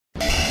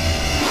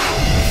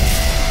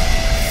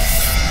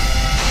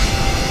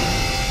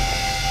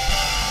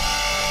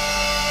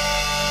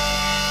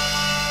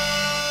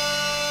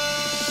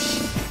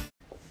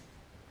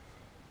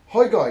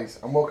Hi guys,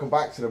 and welcome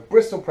back to the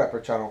Bristol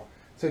Prepper channel.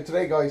 So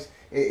today guys,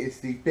 it is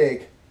the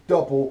big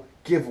double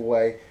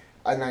giveaway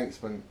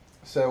announcement.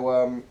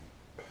 So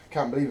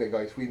can't believe it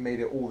guys, we've made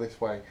it all this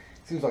way.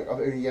 Seems like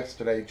I've only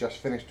yesterday just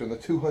finished doing the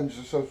 200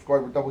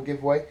 subscriber double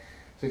giveaway.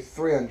 So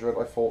 300,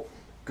 I thought,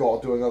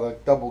 gotta do another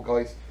double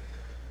guys.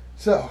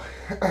 So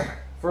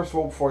first of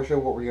all, before I show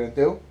what we're going to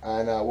do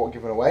and what we're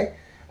giving away,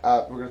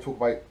 we're going to talk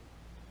about,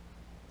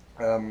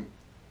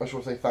 I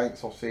should say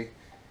thanks obviously,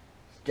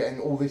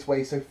 getting all this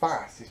way so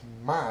fast. It's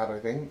mad, I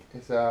think.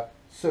 It's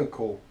so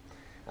cool.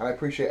 And I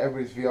appreciate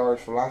everybody's VRs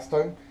for last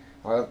time.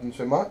 I love them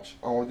so much.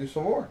 I want to do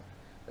some more.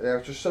 They're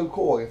just so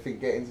cool. I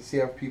think getting to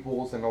see other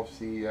people's and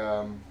obviously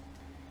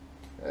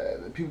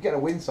people getting to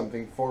win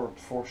something for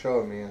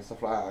showing me and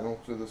stuff like that, and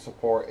also the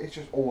support. It's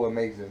just all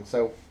amazing.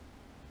 So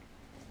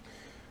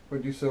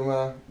we'll do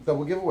some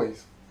double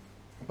giveaways.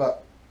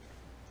 But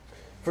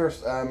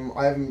first, I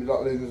haven't been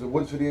uploading the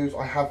woods videos.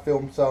 I have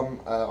filmed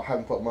some. I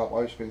haven't put them up.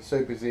 I've just been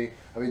so busy.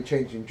 I've been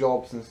changing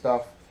jobs and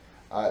stuff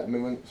at the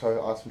moment,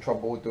 so I had some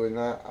trouble with doing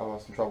that. I've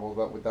had some trouble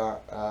with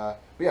that. But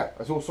yeah,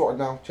 it's all sorted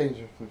now.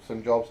 Changing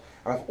some jobs,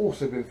 and I've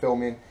also been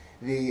filming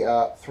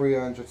the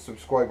 300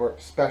 subscriber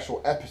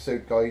special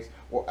episode, guys,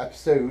 or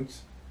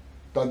episodes.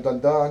 Dun dun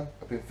dun.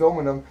 I've been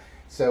filming them,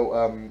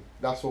 so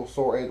that's all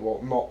sorted.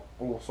 Well, not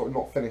all sorted,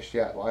 not finished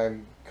yet. But I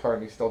am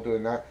currently still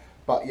doing that.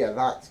 But yeah,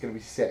 that's gonna be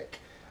sick.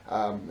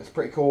 It's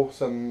pretty cool,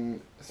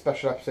 some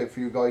special episode for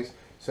you guys,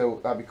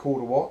 so that'd be cool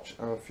to watch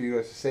and for you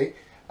guys to see.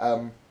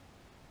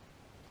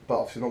 But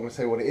obviously I'm not going to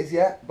say what it is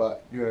yet,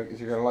 but you're going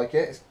to like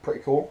it. It's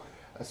pretty cool.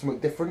 Something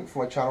different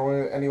for my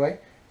channel anyway.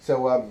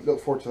 So look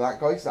forward to that,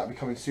 guys. That'll be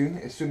coming soon.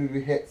 As soon as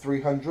we hit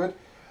 300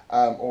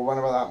 or run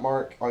about that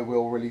mark, I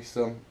will release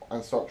them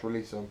and start to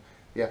release them,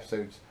 the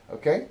episodes.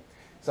 Okay,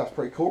 so that's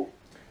pretty cool.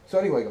 So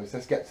anyway, guys,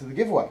 let's get to the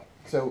giveaway.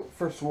 So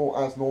first of all,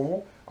 as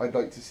normal, I'd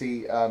like to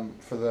see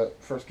for the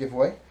first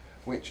giveaway,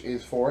 which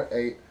is for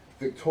a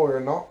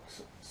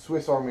Victorinox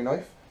Swiss Army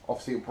knife,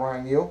 obviously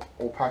brand new,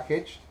 all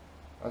packaged,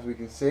 as we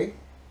can see.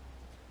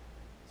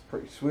 It's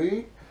pretty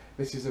sweet.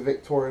 This is a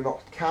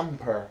Victorinox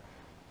camper.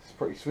 It's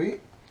pretty sweet.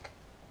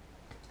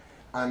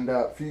 And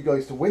for you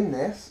guys to win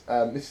this,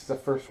 this is the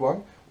first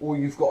one. All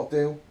you've got to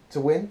do to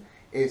win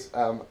is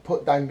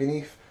put down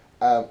beneath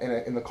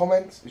in the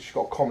comments. You just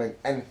got to comment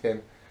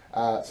anything,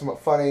 something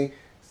funny,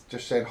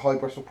 just saying hi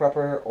Bristol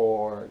Prepper,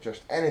 or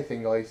just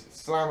anything, guys.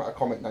 Slam a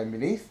comment down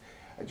beneath.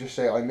 Just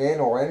say I'm in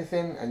or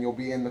anything, and you'll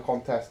be in the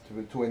contest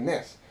to win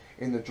this,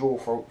 in the draw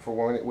for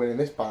winning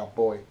this bad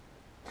boy.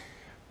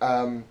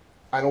 And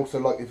also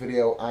like the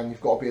video, and you've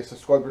got to be a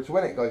subscriber to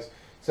win it, guys.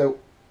 So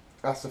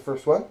that's the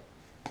first one.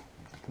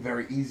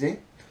 Very easy,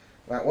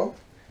 that one.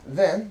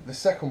 Then the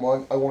second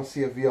one, I want to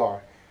see a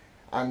VR.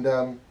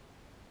 And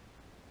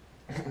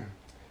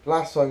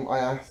last time I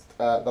asked,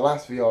 the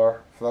last VR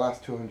for the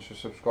last 200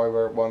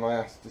 subscriber one, I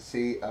asked to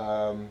see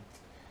a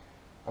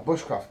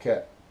bushcraft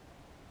kit.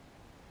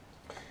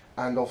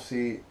 And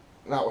obviously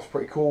that was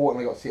pretty cool, and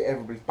I got to see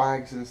everybody's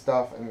bags and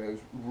stuff, and it was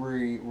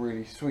really,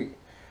 really sweet.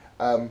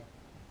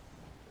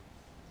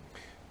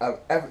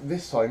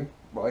 This time,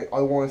 right, I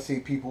want to see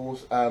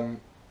people's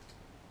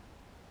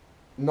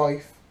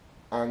knife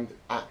and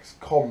axe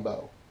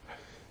combo.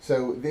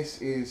 So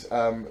this is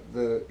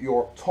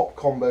your top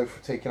combo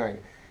for taking out.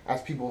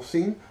 As people have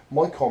seen,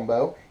 my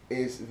combo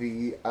is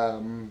the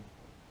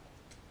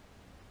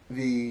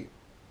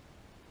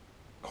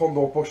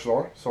Condor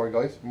Bushlore. Sorry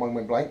guys, mine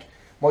went blank.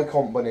 My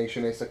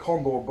combination is the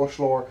Condor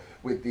Bushlore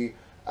with the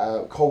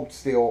Cold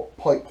Steel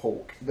Pipe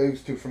Hawk.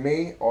 Those two for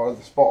me are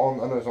the spot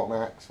on. I know it's not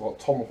an axe, well,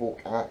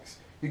 tomahawk axe.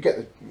 You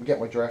get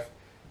my drift.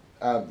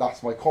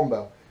 That's my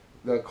combo.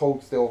 The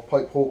Cold Steel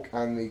Pipe Hawk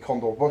and the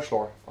Condor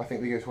Bushlore. I think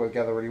they go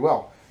together really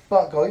well.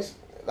 But guys,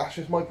 that's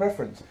just my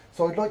preference.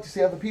 So I'd like to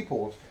see other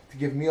people's to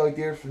give me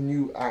ideas for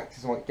new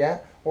axes I might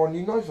get or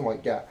new knives I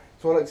might get.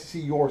 So I'd like to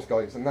see yours,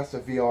 guys, and that's a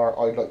VR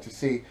I'd like to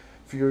see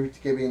for you to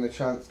give me the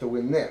chance to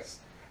win this.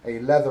 A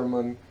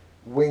Leatherman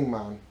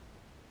Wingman.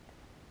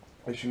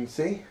 As you can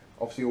see,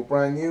 obviously all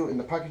brand new in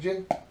the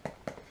packaging.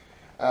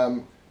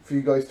 For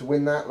you guys to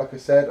win that, like I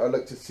said, I'd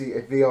like to see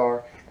a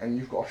VR, and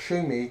you've got to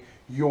show me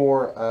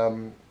your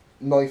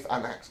knife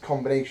and axe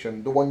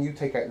combination, the one you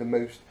take out the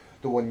most,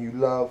 the one you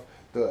love,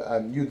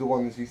 the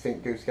ones you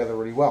think go together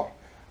really well.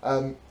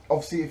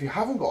 Obviously, if you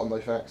haven't got a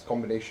knife and axe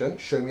combination,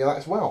 show me that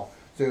as well.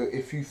 So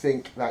if you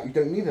think that you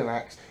don't need an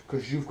axe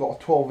because you've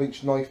got a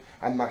 12-inch knife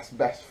and that's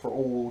best for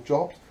all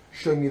jobs,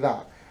 show me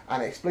that,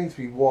 and explain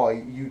to me why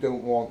you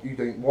don't want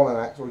an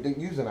axe or don't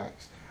use an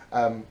axe.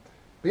 But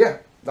yeah,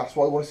 that's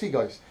what I want to see,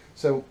 guys.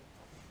 So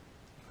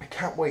I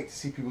can't wait to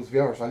see people's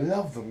VRs. I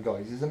love them,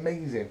 guys. It's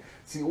amazing to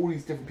see all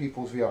these different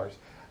people's VRs.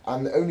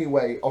 And the only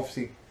way,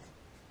 obviously,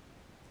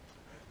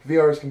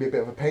 VRs can be a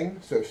bit of a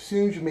pain. So as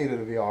soon as you've made it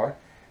a VR,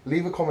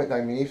 leave a comment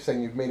down beneath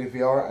saying you've made a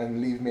VR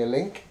and leave me a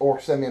link, or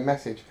send me a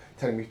message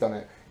telling me you've done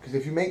it. Because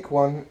if you make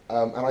one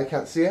and I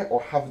can't see it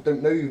or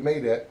don't know you've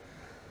made it,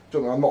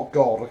 I'm not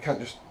God, I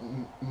can't just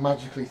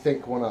magically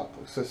think one up.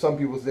 So some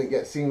people didn't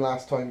get seen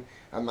last time,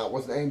 and that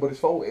wasn't anybody's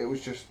fault. It was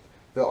just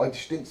that I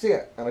just didn't see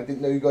it, and I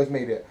didn't know you guys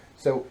made it.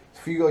 So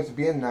for you guys to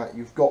be in that,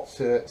 you've got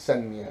to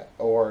send me it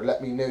or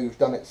let me know you've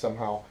done it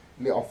somehow.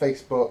 On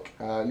Facebook,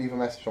 leave a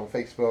message on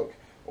Facebook,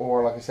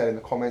 or like I said in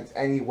the comments,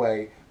 any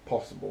way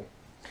possible.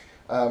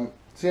 So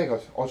yeah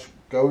guys, I'll just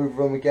go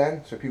over them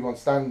again so people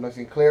understand nice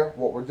and clear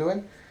what we're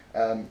doing.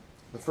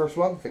 The first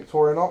one,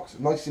 Victorinox,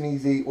 nice and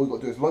easy. All you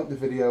got to do is like the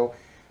video,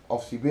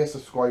 obviously be a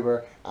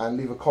subscriber, and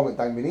leave a comment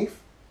down beneath,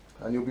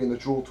 and you'll be in the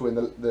draw to win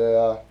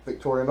the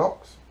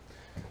Victorinox.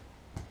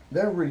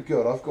 They're really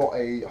good. I've got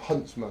a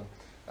Huntsman.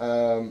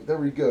 They're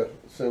really good.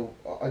 So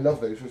I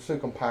love those. They're so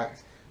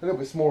compact. A little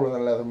bit smaller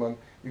than a Leatherman.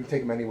 You can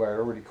take them anywhere.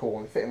 They're really cool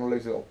and they fit in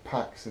loads of little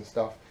packs and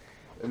stuff.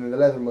 And then the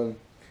Leatherman,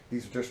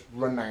 these are just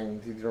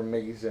renowned. These are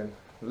amazing.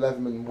 The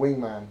Leatherman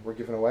Wingman we're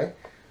giving away.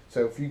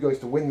 So for you guys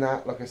to win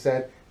that, like I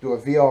said, do a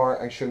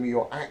VR and show me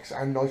your axe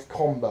and knife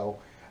combo.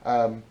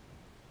 Or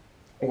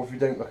if you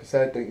don't, like I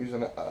said, don't use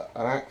an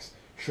axe,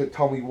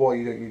 tell me why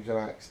you don't use an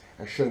axe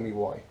and show me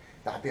why.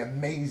 That'd be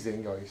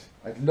amazing, guys.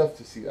 I'd love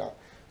to see that.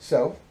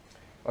 So,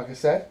 like I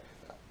said,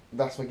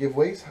 that's my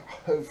giveaways.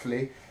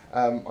 Hopefully,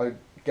 I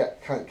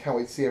can't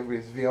wait to see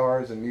everybody's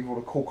VRs and leave all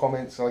the cool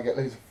comments. So I get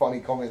loads of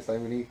funny comments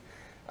down beneath.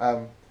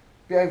 But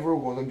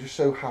overall, I'm just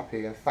so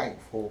happy and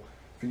thankful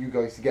for you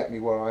guys to get me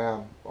where I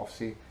am.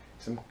 Obviously,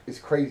 it's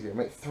crazy.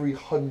 I'm at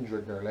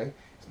 300 nearly.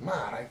 It's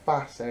mad how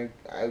fast and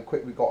how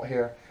quick we got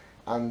here,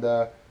 and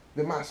the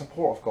amount of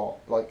support I've got.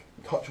 Like,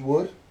 touch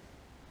wood,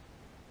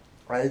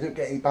 I don't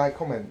get any bad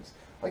comments.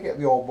 I get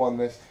the odd one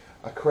that's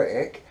a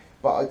critic,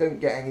 but I don't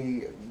get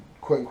any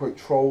quote unquote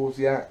trolls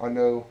yet. I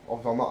know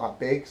obviously I'm not that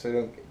big, so I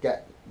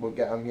won't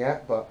get them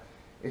yet. But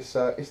it's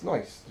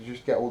nice to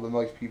just get all the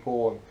nice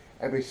people, and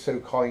everybody's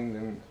so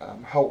kind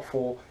and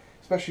helpful,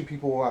 especially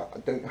people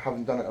that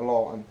haven't done it a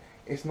lot. And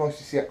it's nice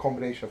to see that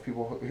combination of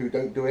people who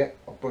don't do it,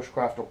 or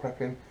bushcraft or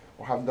prepping,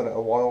 or haven't done it in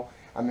a while,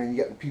 and then you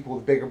get the people,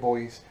 the bigger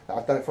boys that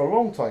have done it for a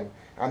long time,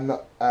 and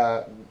that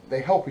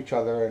they help each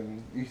other.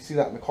 And you see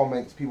that in the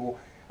comments, people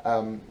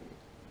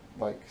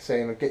like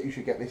saying, you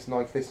should get this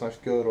knife's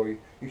good, or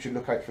you should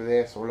look out for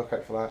this or look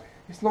out for that.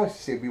 It's nice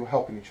to see people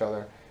helping each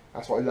other.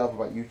 That's what I love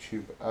about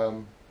YouTube.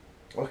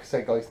 Like I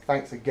said, guys,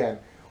 thanks again.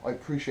 I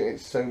appreciate it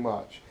so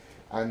much.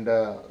 And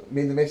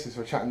me and the missus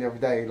were chatting the other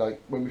day, like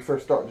when we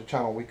first started the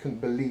channel, we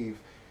wouldn't believe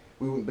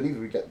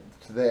we'd get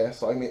to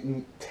this. I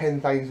made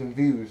 10,000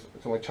 views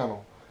to my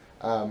channel,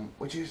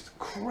 which is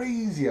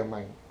crazy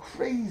amount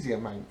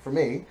for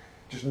me,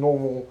 just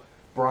normal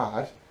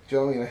Brad. Do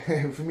you know what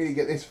I mean? For me to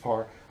get this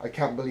far, I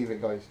can't believe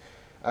it, guys.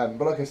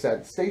 But like I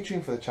said, stay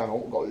tuned for the channel.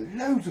 We've got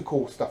loads of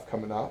cool stuff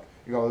coming up.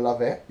 You're gonna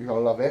love it. You're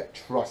gonna love it.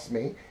 Trust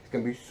me, it's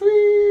gonna be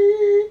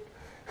sweet.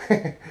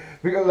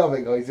 We're gonna love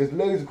it, guys. There's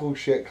loads of cool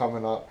shit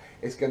coming up.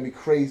 It's gonna be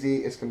crazy.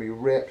 It's gonna be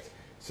ripped.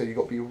 So you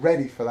got to be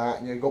ready for that,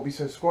 and you've got to be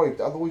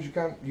subscribed. Otherwise,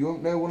 you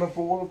won't know when I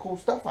put all the cool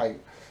stuff out.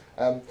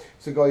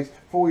 So, guys,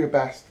 for all your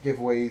best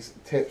giveaways,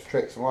 tips,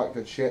 tricks, and all that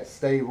good shit,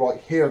 stay right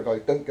here,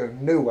 guys. Don't go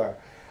nowhere.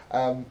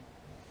 Because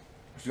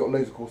you've got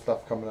loads of cool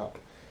stuff coming up.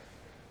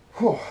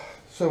 Whew,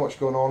 so much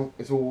going on.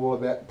 It's all a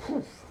bit.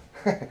 Poof.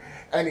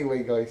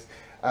 Anyway, guys,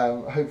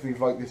 hopefully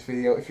you've liked this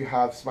video. If you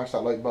have, smash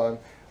that like button.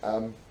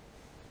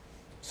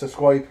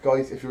 Subscribe,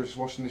 guys. If you're just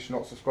watching this, you're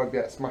not subscribed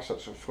yet, smash that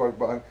subscribe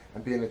button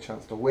and be in a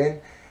chance to win.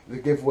 The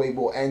giveaway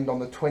will end on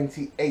the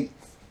 28th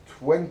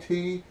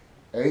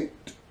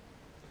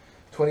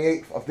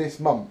of this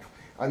month.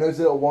 I know it's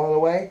a little while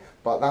away,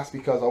 but that's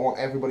because I want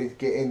everybody to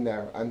get in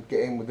there and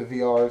get in with the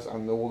VRs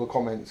and all the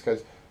comments,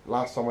 because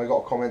last time I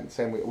got a comment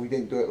saying we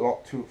didn't do it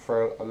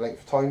for a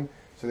length of time,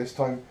 so this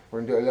time we're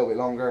going to do it a little bit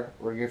longer.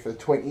 We're going to go for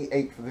the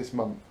 28th of this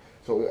month,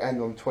 so it will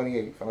end on the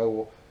 28th, and I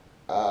will,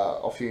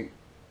 obviously,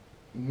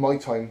 my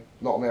time,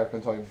 not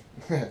American time,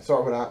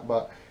 sorry about that,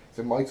 but it's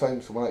in my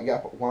time. So when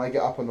I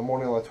get up in the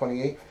morning on the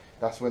 28th,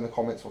 that's when the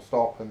comments will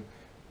stop, and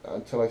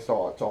until I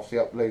start to obviously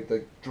upload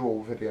the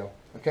draw video.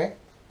 Okay,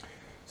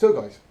 so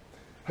guys,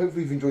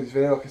 hopefully you've enjoyed this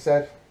video. Like I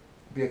said,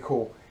 be a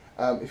call.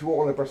 If you want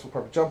one of the Bristol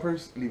Purple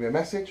jumpers, leave me a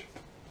message,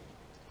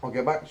 I'll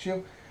get back to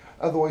you.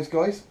 Otherwise,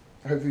 guys,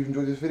 hopefully you've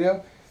enjoyed this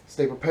video.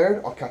 Stay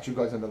prepared. I'll catch you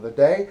guys another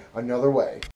day, another way.